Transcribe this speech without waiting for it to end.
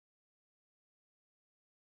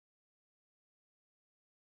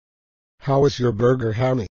How is your burger,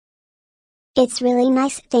 honey? It's really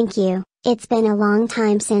nice, thank you. It's been a long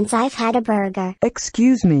time since I've had a burger.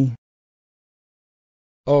 Excuse me.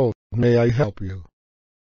 Oh, may I help you?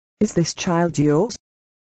 Is this child yours?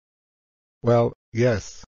 Well,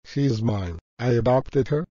 yes, she's mine. I adopted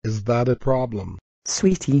her. Is that a problem?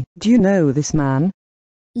 Sweetie, do you know this man?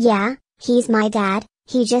 Yeah, he's my dad.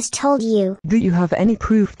 He just told you. Do you have any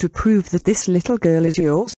proof to prove that this little girl is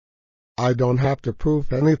yours? I don't have to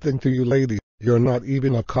prove anything to you, lady. You're not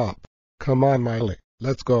even a cop. Come on, Miley,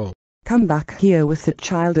 let's go. Come back here with the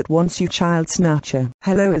child at once, you child snatcher.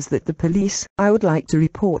 Hello, is that the police? I would like to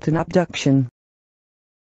report an abduction.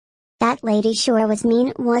 That lady sure was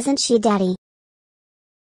mean, wasn't she, Daddy?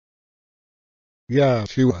 Yeah,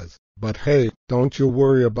 she was. But hey, don't you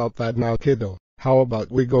worry about that now, kiddo. How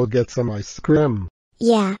about we go get some ice cream?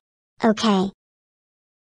 Yeah. Okay.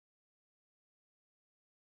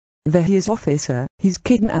 There he is, officer. He's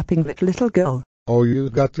kidnapping that little girl. Oh, you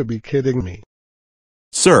got to be kidding me.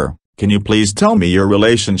 Sir, can you please tell me your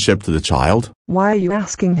relationship to the child? Why are you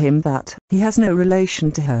asking him that? He has no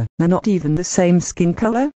relation to her. They're not even the same skin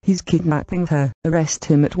color. He's kidnapping her. Arrest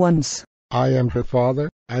him at once. I am her father.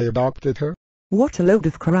 I adopted her. What a load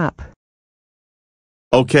of crap.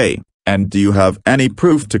 Okay, and do you have any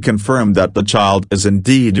proof to confirm that the child is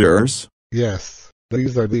indeed yours? Yes,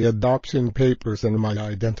 these are the adoption papers and my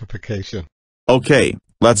identification. Okay,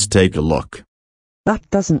 let's take a look. That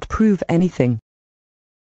doesn't prove anything.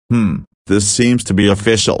 This seems to be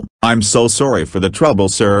official. I'm so sorry for the trouble,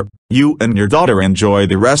 sir. You and your daughter enjoy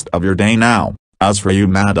the rest of your day now. As for you,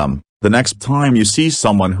 madam, the next time you see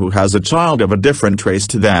someone who has a child of a different race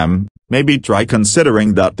to them, maybe try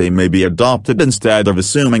considering that they may be adopted instead of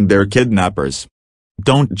assuming they're kidnappers.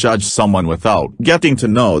 Don't judge someone without getting to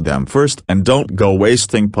know them first, and don't go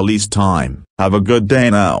wasting police time. Have a good day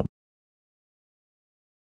now.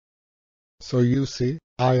 So you see,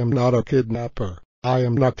 I am not a kidnapper. I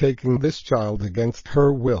am not taking this child against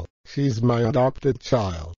her will. She's my adopted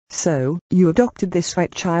child. So, you adopted this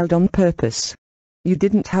white child on purpose. You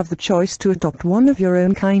didn't have the choice to adopt one of your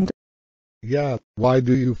own kind. Yeah, why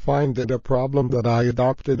do you find it a problem that I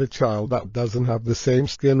adopted a child that doesn't have the same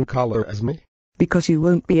skin color as me? Because you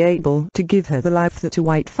won't be able to give her the life that a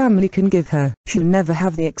white family can give her. She'll never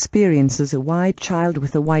have the experiences a white child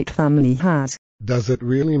with a white family has. Does it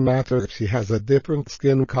really matter if she has a different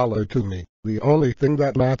skin color to me? The only thing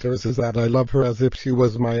that matters is that I love her as if she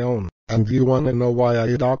was my own. And you want to know why I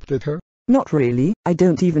adopted her? Not really, I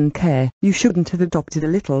don't even care. You shouldn't have adopted a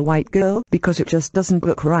little white girl because it just doesn't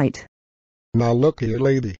look right. Now look here,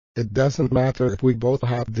 lady, it doesn't matter if we both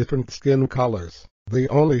have different skin colors. The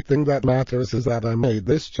only thing that matters is that I made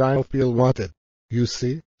this child feel wanted. You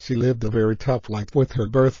see, she lived a very tough life with her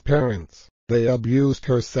birth parents. They abused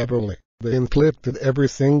her severely. They inflicted every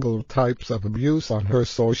single types of abuse on her,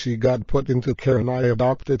 so she got put into care and I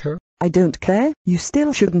adopted her. I don't care. You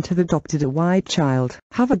still shouldn't have adopted a white child.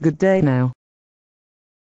 Have a good day now.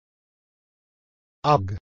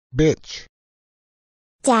 Ugh, bitch.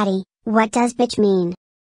 Daddy, what does bitch mean?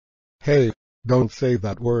 Hey, don't say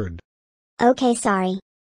that word. Okay, sorry.